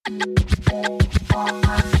Hey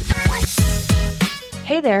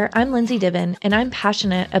there, I'm Lindsay Dibbin, and I'm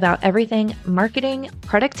passionate about everything marketing,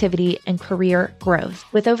 productivity, and career growth.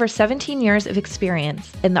 With over 17 years of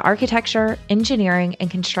experience in the architecture, engineering, and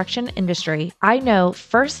construction industry, I know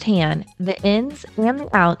firsthand the ins and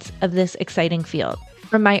the outs of this exciting field.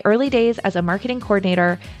 From my early days as a marketing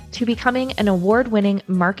coordinator to becoming an award-winning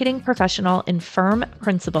marketing professional and firm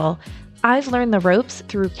principal, I've learned the ropes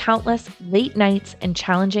through countless late nights and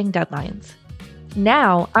challenging deadlines.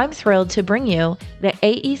 Now, I'm thrilled to bring you the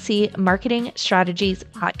AEC Marketing Strategies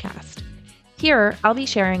podcast. Here, I'll be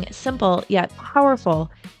sharing simple yet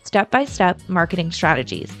powerful step-by-step marketing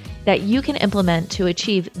strategies that you can implement to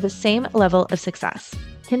achieve the same level of success.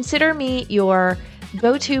 Consider me your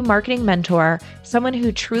go-to marketing mentor, someone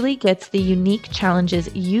who truly gets the unique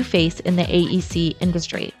challenges you face in the AEC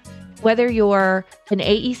industry. Whether you're an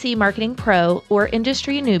AEC marketing pro or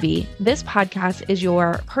industry newbie, this podcast is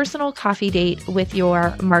your personal coffee date with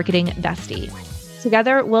your marketing bestie.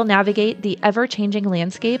 Together, we'll navigate the ever-changing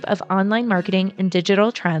landscape of online marketing and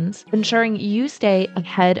digital trends, ensuring you stay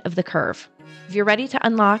ahead of the curve. If you're ready to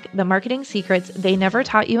unlock the marketing secrets they never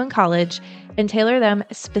taught you in college and tailor them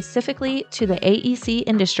specifically to the AEC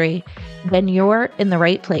industry, then you're in the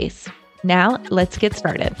right place. Now, let's get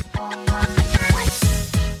started.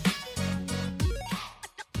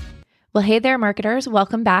 Well, hey there, marketers.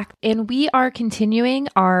 Welcome back. And we are continuing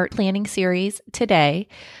our planning series today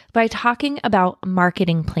by talking about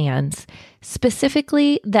marketing plans,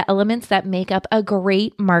 specifically the elements that make up a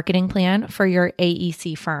great marketing plan for your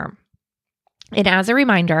AEC firm. And as a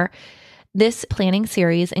reminder, this planning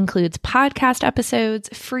series includes podcast episodes,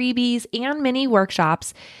 freebies, and mini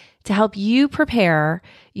workshops to help you prepare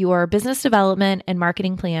your business development and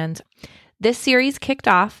marketing plans. This series kicked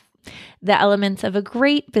off the elements of a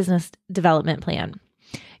great business development plan.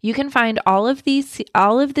 You can find all of the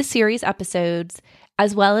series episodes,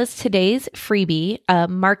 as well as today's freebie, a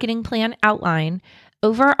marketing plan outline,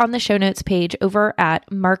 over on the show notes page over at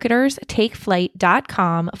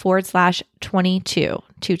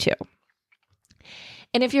marketerstakeflight.com/2222.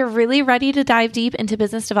 And if you're really ready to dive deep into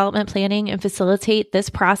business development planning and facilitate this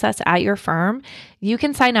process at your firm, you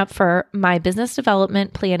can sign up for my business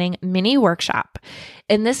development planning mini workshop.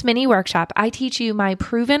 In this mini workshop, I teach you my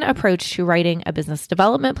proven approach to writing a business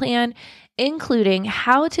development plan, including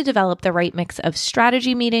how to develop the right mix of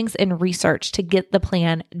strategy meetings and research to get the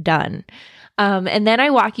plan done. And then I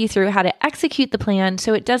walk you through how to execute the plan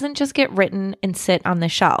so it doesn't just get written and sit on the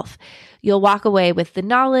shelf. You'll walk away with the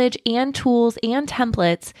knowledge and tools and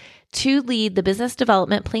templates to lead the business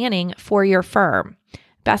development planning for your firm.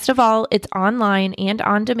 Best of all, it's online and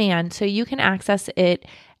on demand, so you can access it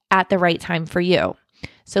at the right time for you.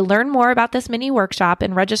 So learn more about this mini workshop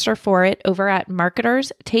and register for it over at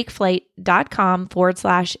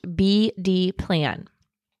marketerstakeflight.com/BD plan.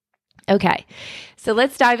 Okay, so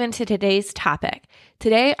let's dive into today's topic.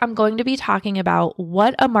 Today, I'm going to be talking about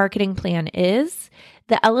what a marketing plan is,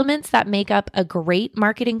 the elements that make up a great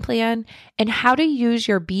marketing plan, and how to use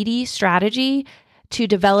your BD strategy to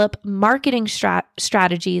develop marketing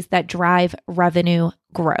strategies that drive revenue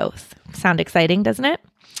growth. Sound exciting, doesn't it?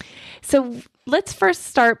 So let's first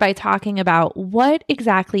start by talking about what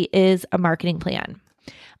exactly is a marketing plan.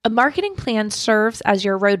 A marketing plan serves as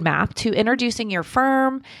your roadmap to introducing your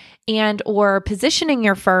firm and or positioning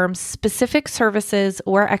your firm's specific services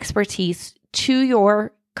or expertise to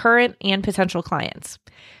your current and potential clients.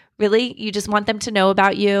 Really, you just want them to know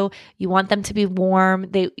about you. You want them to be warm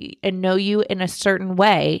and know you in a certain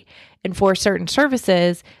way and for certain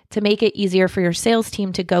services to make it easier for your sales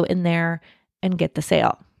team to go in there and get the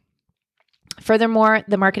sale. Furthermore,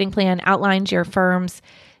 the marketing plan outlines your firm's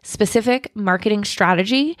specific marketing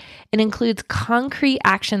strategy and includes concrete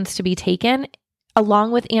actions to be taken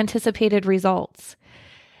along with anticipated results.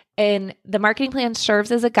 And the marketing plan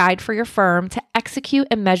serves as a guide for your firm to execute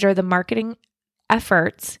and measure the marketing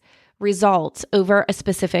efforts results over a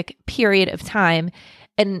specific period of time.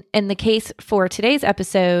 And in the case for today's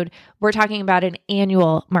episode, we're talking about an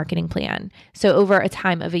annual marketing plan, so over a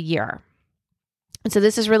time of a year. And so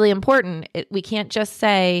this is really important. We can't just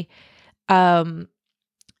say,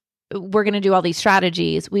 we're going to do all these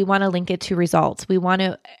strategies. We want to link it to results. We want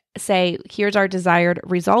to say, here's our desired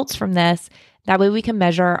results from this. That way we can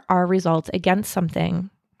measure our results against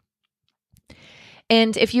something.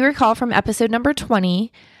 And if you recall from episode number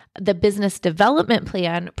 20, the business development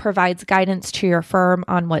plan provides guidance to your firm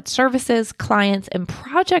on what services, clients, and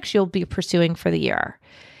projects you'll be pursuing for the year.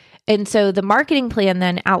 And so the marketing plan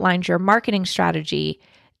then outlines your marketing strategy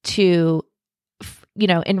to,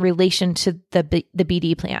 in relation to the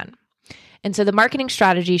BD plan. And so the marketing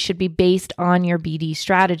strategy should be based on your BD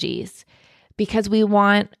strategies, because we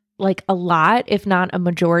want like a lot, if not a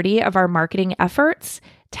majority of our marketing efforts,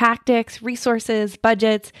 tactics, resources,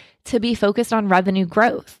 budgets to be focused on revenue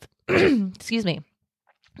growth. Excuse me.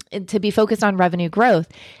 To be focused on revenue growth.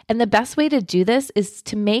 And the best way to do this is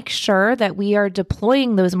to make sure that we are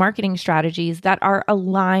deploying those marketing strategies that are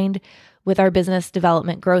aligned with our business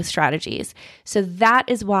development growth strategies. So that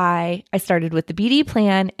is why I started with the BD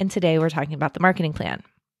plan, and today we're talking about the marketing plan.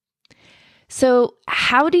 So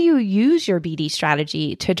how do you use your BD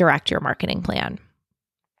strategy to direct your marketing plan?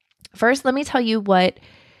 First, let me tell you what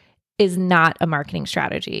is not a marketing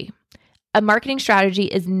strategy. A marketing strategy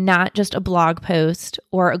is not just a blog post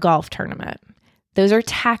or a golf tournament. Those are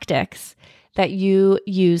tactics that you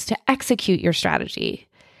use to execute your strategy.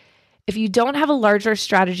 If you don't have a larger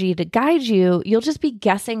strategy to guide you, you'll just be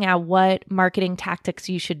guessing at what marketing tactics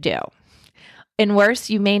you should do. And worse,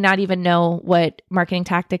 you may not even know what marketing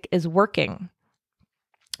tactic is working.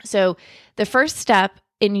 So the first step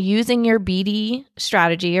in using your BD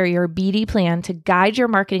strategy or your BD plan to guide your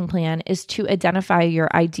marketing plan is to identify your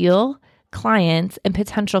ideal clients and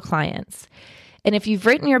potential clients. And if you've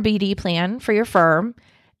written your BD plan for your firm,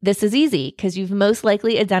 this is easy because you've most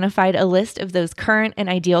likely identified a list of those current and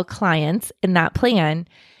ideal clients in that plan.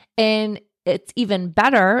 And it's even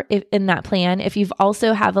better in that plan if you've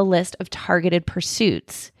also have a list of targeted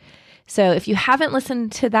pursuits. So if you haven't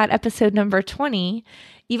listened to that episode number 20,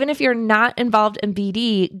 even if you're not involved in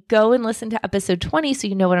BD, go and listen to episode 20 so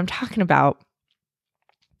you know what I'm talking about.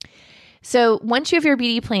 So once you have your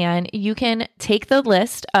BD plan, you can take the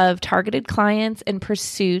list of targeted clients and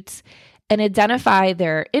pursuits and identify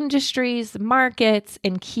their industries, markets,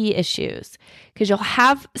 and key issues, because you'll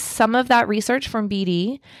have some of that research from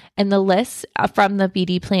BD and the lists from the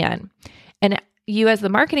BD plan. And you as the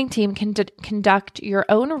marketing team can conduct your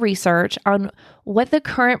own research on what the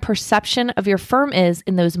current perception of your firm is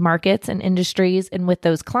in those markets and industries and with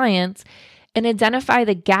those clients, and identify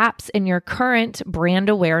the gaps in your current brand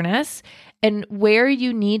awareness and where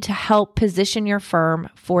you need to help position your firm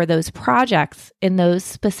for those projects in those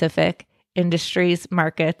specific industries,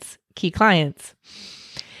 markets, key clients.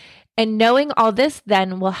 And knowing all this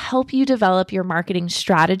then will help you develop your marketing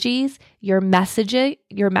strategies, your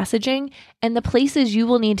messaging, and the places you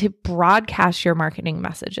will need to broadcast your marketing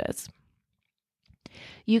messages.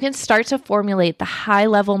 You can start to formulate the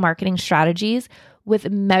high-level marketing strategies with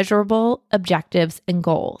measurable objectives and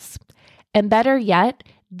goals. And better yet,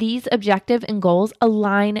 these objectives and goals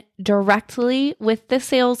align directly with the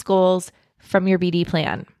sales goals from your BD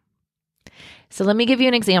plan. So let me give you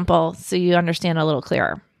an example so you understand a little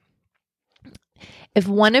clearer. If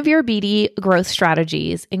one of your BD growth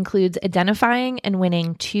strategies includes identifying and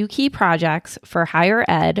winning 2 key projects for higher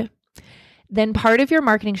ed, then part of your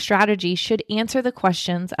marketing strategy should answer the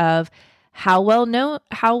questions of how well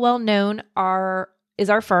known is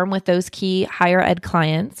our firm with those key higher ed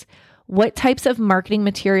clients? What types of marketing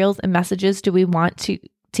materials and messages do we want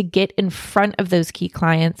to get in front of those key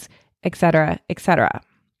clients, et cetera, et cetera.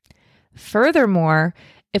 Furthermore,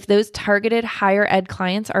 if those targeted higher ed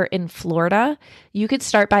clients are in Florida, you could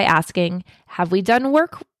start by asking, have we done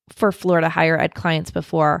work for Florida higher ed clients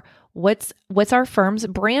before? What's our firm's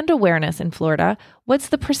brand awareness in Florida? What's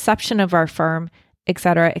the perception of our firm, et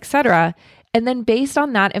cetera, et cetera? And then based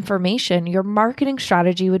on that information, your marketing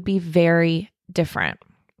strategy would be very different.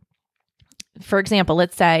 For example,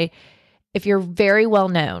 let's say if you're very well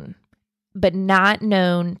known, but not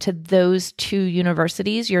known to those 2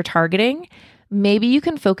 universities you're targeting, maybe you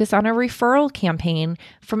can focus on a referral campaign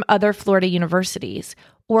from other Florida universities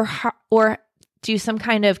or do some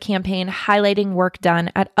kind of campaign highlighting work done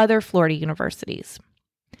at other Florida universities.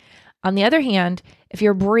 On the other hand, if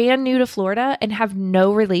you're brand new to Florida and have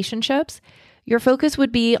no relationships, your focus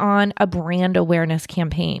would be on a brand awareness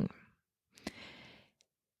campaign.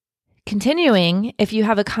 Continuing, if you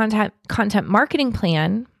have a content marketing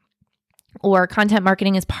plan, or content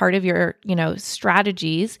marketing is part of your,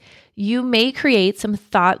 strategies, you may create some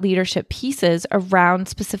thought leadership pieces around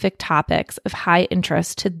specific topics of high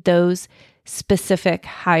interest to those specific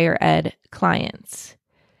higher ed clients.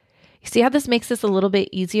 You see how this makes this a little bit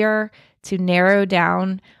easier to narrow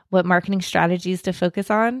down what marketing strategies to focus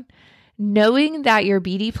on? Knowing that your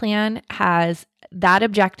BD plan has that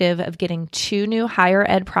objective of getting 2 new higher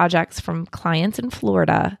ed projects from clients in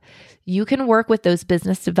Florida, you can work with those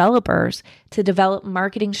business developers to develop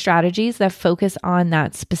marketing strategies that focus on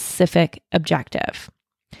that specific objective.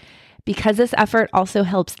 Because this effort also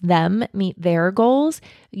helps them meet their goals,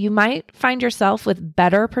 you might find yourself with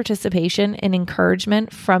better participation and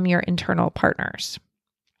encouragement from your internal partners.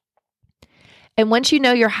 And once you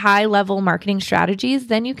know your high level marketing strategies,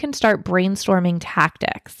 then you can start brainstorming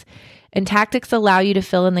tactics. And tactics allow you to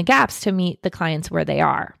fill in the gaps to meet the clients where they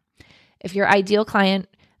are. If your ideal client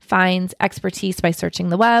finds expertise by searching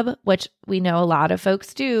the web, which we know a lot of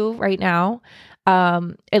folks do right now,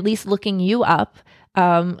 at least looking you up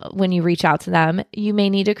when you reach out to them, you may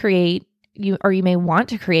need to create you may want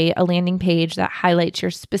to create a landing page that highlights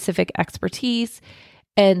your specific expertise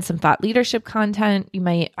and some thought leadership content. You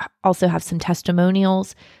might also have some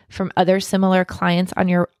testimonials from other similar clients on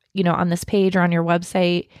your, on this page or on your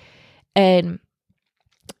website. And,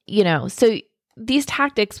 so these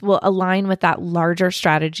tactics will align with that larger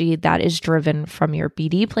strategy that is driven from your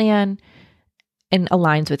BD plan and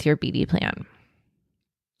aligns with your BD plan.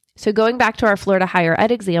 So going back to our Florida Higher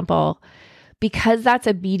Ed example, because that's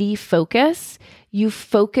a BD focus, you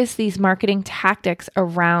focus these marketing tactics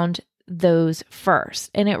around those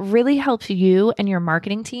first. And it really helps you and your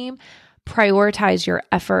marketing team prioritize your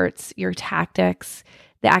efforts, your tactics,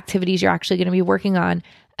 the activities you're actually going to be working on,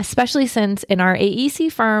 especially since in our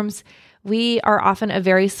AEC firms, we are often a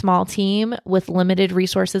very small team with limited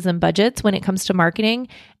resources and budgets when it comes to marketing.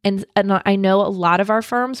 And I know a lot of our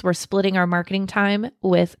firms, we're splitting our marketing time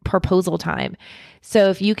with proposal time.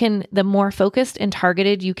 So if you can, the more focused and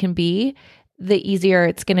targeted you can be, the easier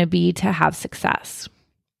it's going to be to have success.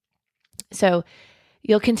 So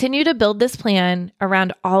you'll continue to build this plan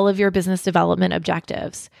around all of your business development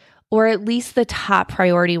objectives, or at least the top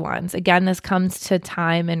priority ones. Again, this comes to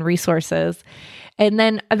time and resources. And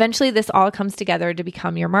then eventually this all comes together to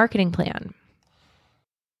become your marketing plan.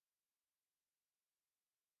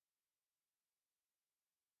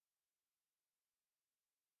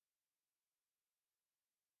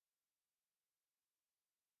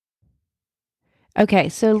 Okay,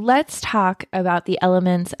 so let's talk about the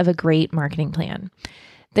elements of a great marketing plan.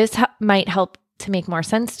 This might help to make more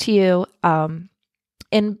sense to you. And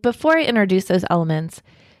before I introduce those elements,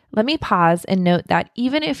 let me pause and note that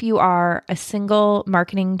even if you are a single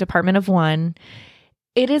marketing department of one,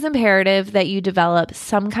 it is imperative that you develop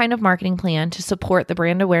some kind of marketing plan to support the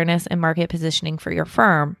brand awareness and market positioning for your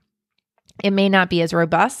firm. It may not be as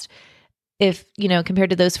robust if, compared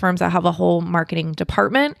to those firms that have a whole marketing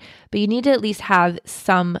department, but you need to at least have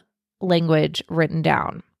some language written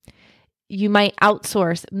down. You might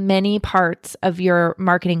outsource many parts of your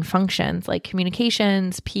marketing functions like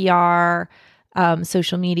communications, PR,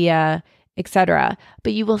 social media, etc.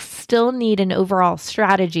 But you will still need an overall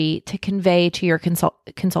strategy to convey to your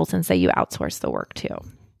consultants that you outsource the work to.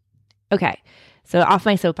 Okay, so off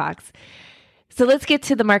my soapbox. So let's get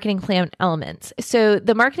to the marketing plan elements. So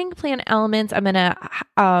the marketing plan elements, I'm going to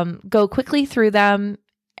go quickly through them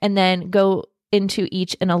and then go into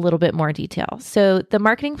each in a little bit more detail. So the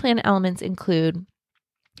marketing plan elements include,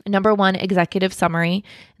 number one, executive summary,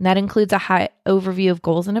 and that includes a high overview of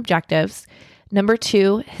goals and objectives. Number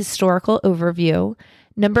two, historical overview.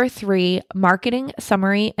 Number three, marketing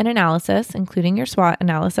summary and analysis, including your SWOT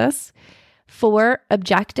analysis. 4,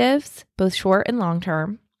 objectives, both short and long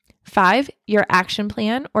term. 5, your action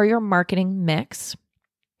plan or your marketing mix.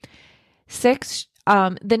 6,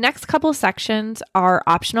 the next couple sections are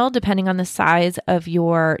optional depending on the size of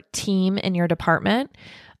your team in your department.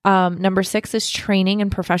 Number 6 is training and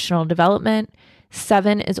professional development.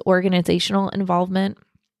 7 is organizational involvement.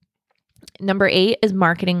 Number 8 is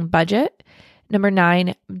marketing budget. Number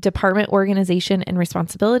 9, department organization and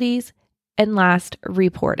responsibilities. And last,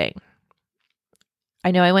 reporting. I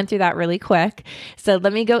know I went through that really quick. So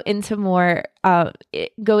let me go into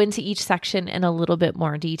each section in a little bit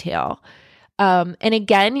more detail. And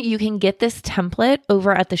again, you can get this template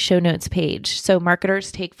over at the show notes page. So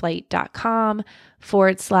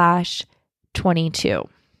marketerstakeflight.com/22.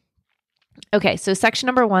 Okay, so section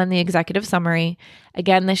number 1, the executive summary.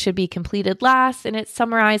 Again, this should be completed last, and it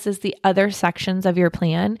summarizes the other sections of your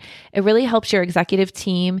plan. It really helps your executive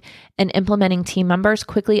team and implementing team members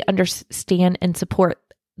quickly understand and support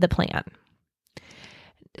the plan.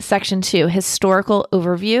 Section 2, historical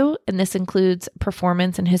overview, and this includes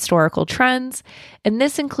performance and historical trends. And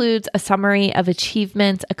this includes a summary of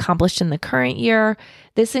achievements accomplished in the current year.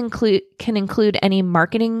 This can include any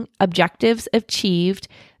marketing objectives achieved,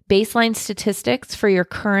 baseline statistics for your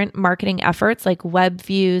current marketing efforts like web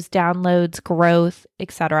views, downloads, growth,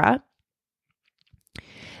 etc.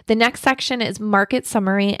 The next section is market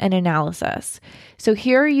summary and analysis. So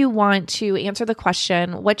here you want to answer the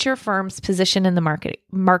question, what's your firm's position in the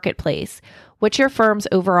marketplace? What's your firm's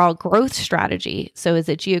overall growth strategy? So is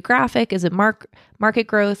it geographic? Is it market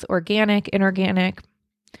growth, organic, inorganic?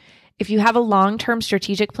 If you have a long-term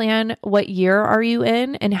strategic plan, what year are you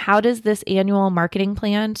in? And how does this annual marketing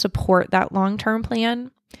plan support that long-term plan?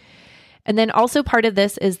 And then also part of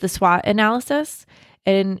this is the SWOT analysis.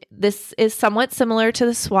 And this is somewhat similar to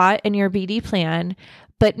the SWOT in your BD plan,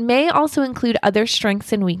 but may also include other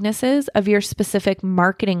strengths and weaknesses of your specific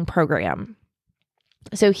marketing program.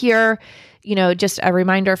 So here, just a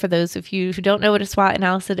reminder for those of you who don't know what a SWOT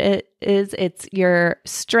analysis is, it's your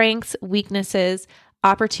strengths, weaknesses,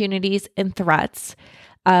 opportunities, and threats.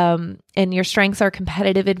 And your strengths are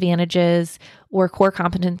competitive advantages or core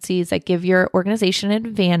competencies that give your organization an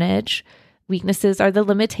advantage. Weaknesses are the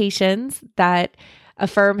limitations that a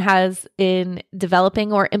firm has in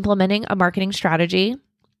developing or implementing a marketing strategy.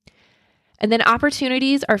 And then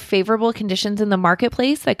opportunities are favorable conditions in the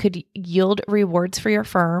marketplace that could yield rewards for your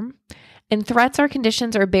firm. And threats are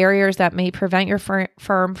conditions or barriers that may prevent your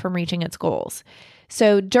firm from reaching its goals.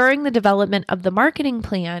 So during the development of the marketing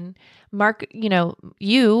plan,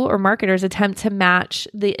 you or marketers attempt to match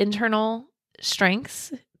the internal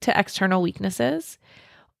strengths to external weaknesses.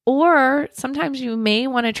 Or sometimes you may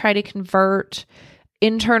want to try to convert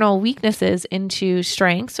internal weaknesses into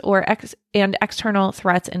strengths and external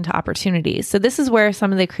threats into opportunities. So this is where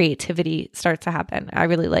some of the creativity starts to happen. I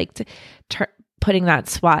really liked putting that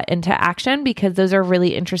SWOT into action because those are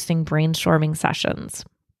really interesting brainstorming sessions.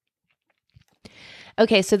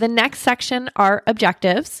 Okay, so the next section are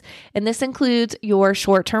objectives, and this includes your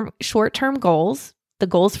short-term goals, the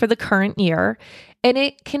goals for the current year, and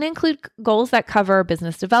it can include goals that cover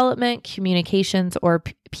business development, communications or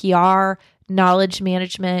PR, knowledge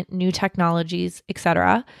management, new technologies,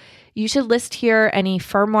 etc. You should list here any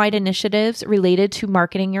firm-wide initiatives related to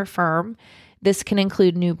marketing your firm. This can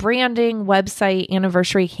include new branding, website,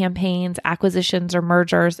 anniversary campaigns, acquisitions or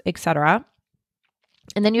mergers, etc.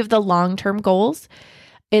 And then you have the long-term goals.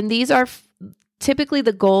 And these are typically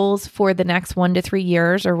the goals for the next 1 to 3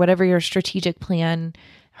 years or whatever your strategic plan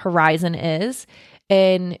horizon is.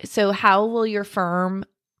 And so how will your firm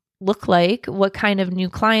look like? What kind of new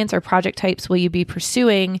clients or project types will you be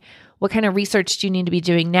pursuing? What kind of research do you need to be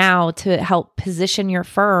doing now to help position your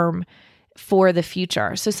firm for the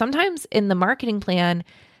future? So sometimes in the marketing plan,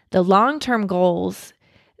 the long-term goals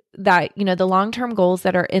that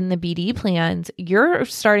are in the BD plans, you're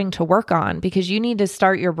starting to work on because you need to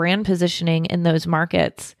start your brand positioning in those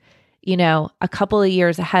markets, a couple of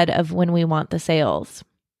years ahead of when we want the sales.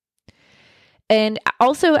 And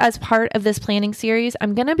also as part of this planning series,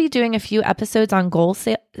 I'm going to be doing a few episodes on goal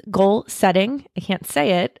setting. I can't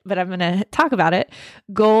say it, but I'm going to talk about it.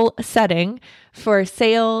 Goal setting for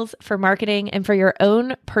sales, for marketing, and for your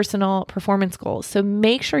own personal performance goals. So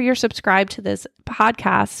make sure you're subscribed to this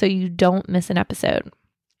podcast so you don't miss an episode.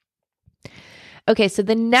 Okay, so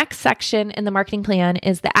the next section in the marketing plan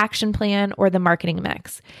is the action plan or the marketing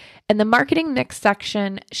mix. And the marketing mix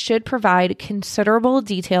section should provide considerable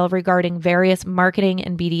detail regarding various marketing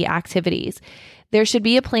and BD activities. There should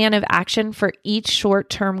be a plan of action for each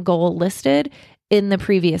short-term goal listed in the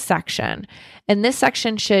previous section. And this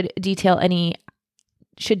section should detail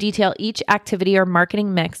each activity or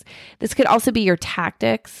marketing mix. This could also be your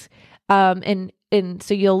tactics. And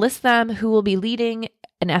so you'll list them, who will be leading,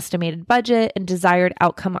 an estimated budget, and desired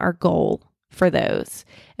outcome or goal for those.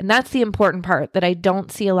 And that's the important part that I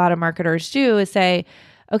don't see a lot of marketers do is say,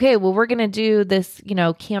 okay, well, we're going to do this,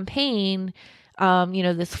 campaign,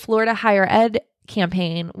 this Florida higher ed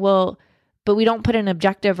campaign. Well, but we don't put an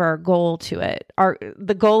objective or a goal to it.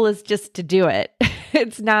 The goal is just to do it.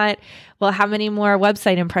 It's not, well, how many more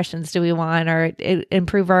website impressions do we want or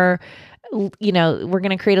improve our, we're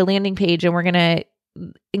going to create a landing page and we're going to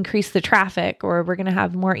increase the traffic, or we're going to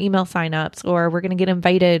have more email signups, or we're going to get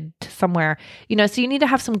invited to somewhere, so you need to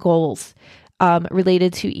have some goals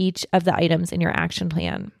related to each of the items in your action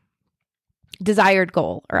plan, desired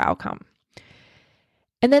goal or outcome.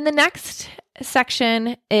 And then the next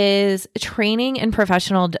section is training and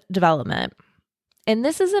professional development. And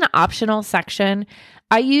this is an optional section.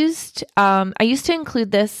 I used to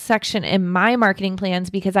include this section in my marketing plans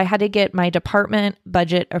because I had to get my department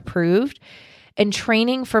budget approved. And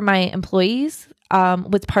training for my employees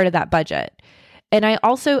was part of that budget. And I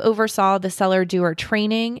also oversaw the seller doer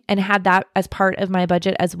training and had that as part of my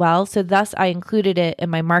budget as well. So thus I included it in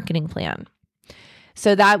my marketing plan.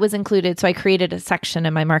 So that was included. So I created a section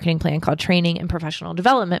in my marketing plan called training and professional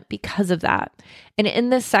development because of that. And in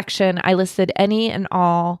this section, I listed any and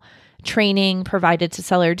all training provided to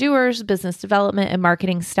seller doers, business development, and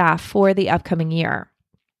marketing staff for the upcoming year.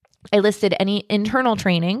 I listed any internal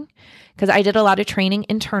training because I did a lot of training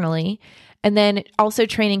internally, and then also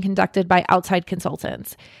training conducted by outside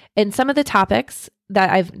consultants. And some of the topics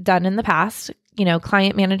that I've done in the past,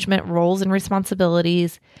 client management roles and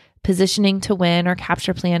responsibilities, positioning to win or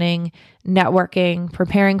capture planning, networking,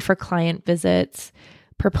 preparing for client visits,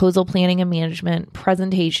 proposal planning and management,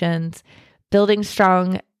 presentations, building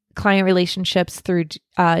strong client relationships through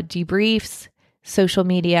debriefs, social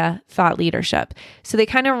media, thought leadership. So they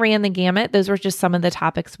kind of ran the gamut. Those were just some of the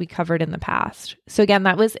topics we covered in the past. So again,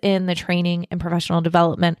 that was in the training and professional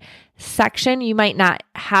development section. You might not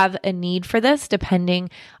have a need for this depending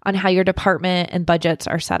on how your department and budgets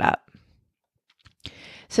are set up.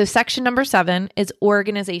 So section number 7 is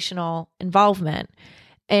organizational involvement.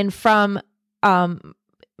 And from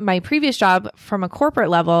my previous job, from a corporate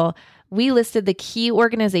level, we listed the key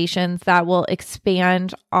organizations that will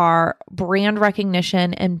expand our brand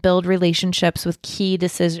recognition and build relationships with key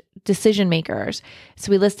decision makers.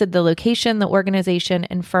 So we listed the location, the organization,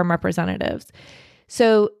 and firm representatives.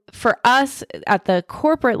 So for us at the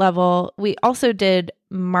corporate level, we also did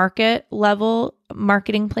market level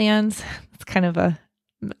marketing plans. It's kind of a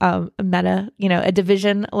meta, a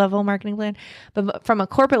division level marketing plan. But from a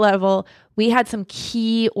corporate level, we had some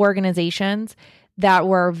key organizations that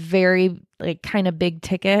were very kind of big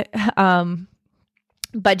ticket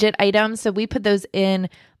budget items. So we put those in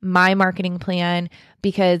my marketing plan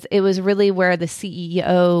because it was really where the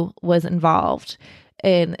CEO was involved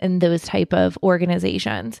in those type of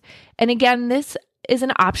organizations. And again, this is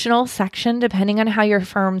an optional section depending on how your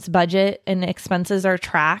firm's budget and expenses are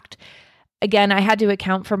tracked. Again, I had to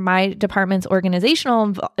account for my department's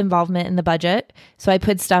organizational involvement in the budget. So I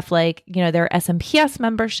put stuff like, their SMPS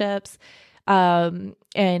memberships, and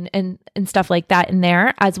stuff like that in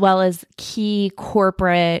there, as well as key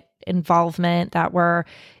corporate involvement that were,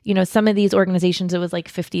 some of these organizations, it was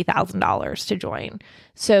like $50,000 to join.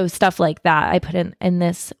 So stuff like that I put in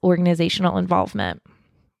this organizational involvement.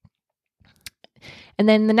 And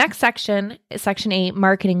then the next section is section 8,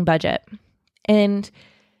 marketing budget. And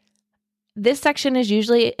this section is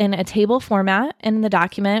usually in a table format in the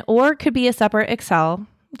document, or it could be a separate Excel,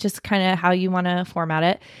 just kind of how you want to format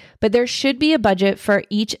it. But there should be a budget for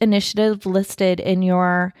each initiative listed in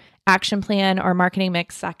your action plan or marketing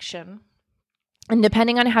mix section. And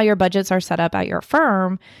depending on how your budgets are set up at your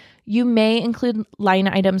firm, you may include line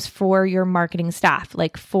items for your marketing staff,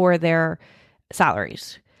 like for their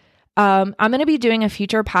salaries. I'm going to be doing a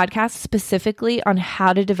future podcast specifically on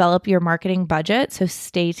how to develop your marketing budget. So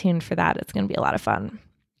stay tuned for that. It's going to be a lot of fun.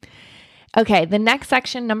 Okay, the next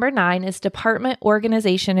section, number 9, is department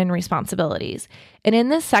organization and responsibilities. And in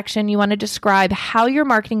this section, you want to describe how your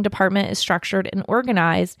marketing department is structured and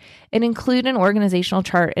organized and include an organizational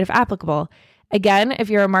chart if applicable. Again, if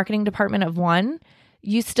you're a marketing department of 1,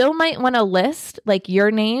 you still might want to list your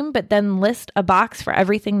name, but then list a box for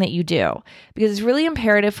everything that you do, because it's really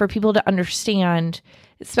imperative for people to understand,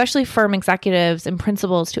 especially firm executives and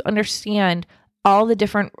principals, to understand all the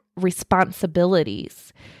different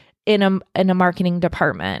responsibilities in a marketing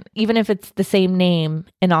department, even if it's the same name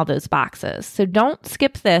in all those boxes. So don't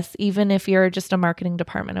skip this, even if you're just a marketing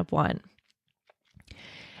department of 1.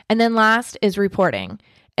 And then last is reporting.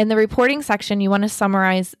 In the reporting section, you want to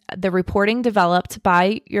summarize the reporting developed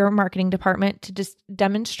by your marketing department to just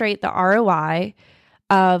demonstrate the ROI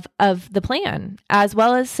of the plan, as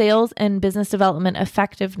well as sales and business development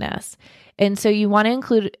effectiveness. And so you want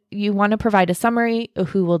to provide a summary of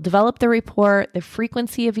who will develop the report, the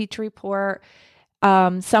frequency of each report.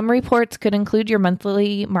 Some reports could include your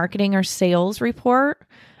monthly marketing or sales report.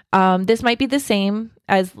 This might be the same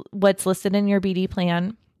as what's listed in your BD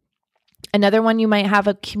plan. Another one, you might have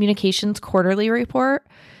a communications quarterly report.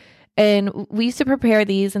 And we used to prepare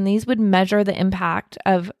these, and these would measure the impact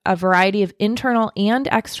of a variety of internal and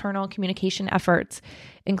external communication efforts,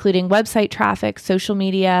 including website traffic, social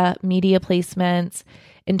media, media placements,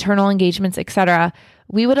 internal engagements, etc.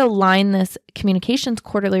 We would align this communications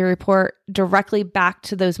quarterly report directly back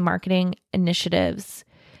to those marketing initiatives.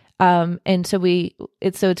 And so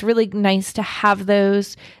it's really nice to have the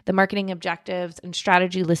marketing objectives and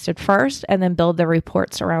strategy listed first, and then build the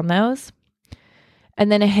reports around those. And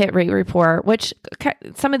then a hit rate report, which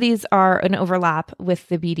some of these are an overlap with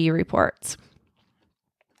the BD reports.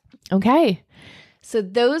 Okay, so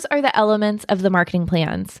those are the elements of the marketing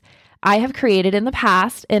plans I have created in the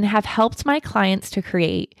past and have helped my clients to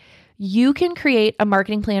create. You can create a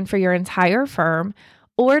marketing plan for your entire firm,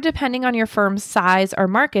 or depending on your firm's size or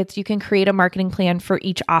markets, you can create a marketing plan for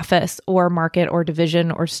each office or market or division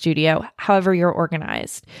or studio, however you're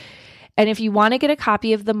organized. And if you want to get a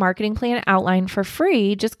copy of the marketing plan outline for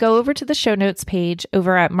free, just go over to the show notes page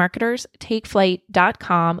over at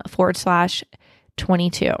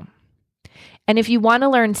marketerstakeflight.com/22. And if you want to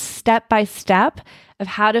learn step by step of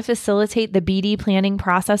how to facilitate the BD planning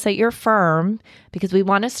process at your firm, because we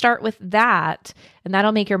want to start with that, and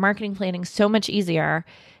that'll make your marketing planning so much easier,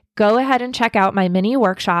 go ahead and check out my mini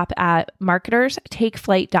workshop at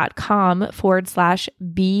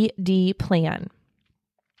marketerstakeflight.com/BD plan.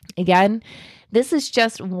 Again, this is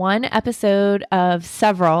just one episode of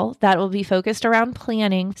several that will be focused around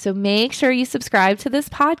planning. So make sure you subscribe to this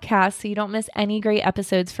podcast so you don't miss any great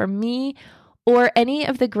episodes from me or any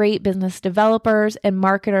of the great business developers and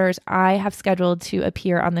marketers I have scheduled to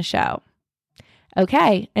appear on the show.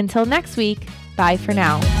 Okay, until next week, bye for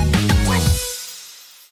now.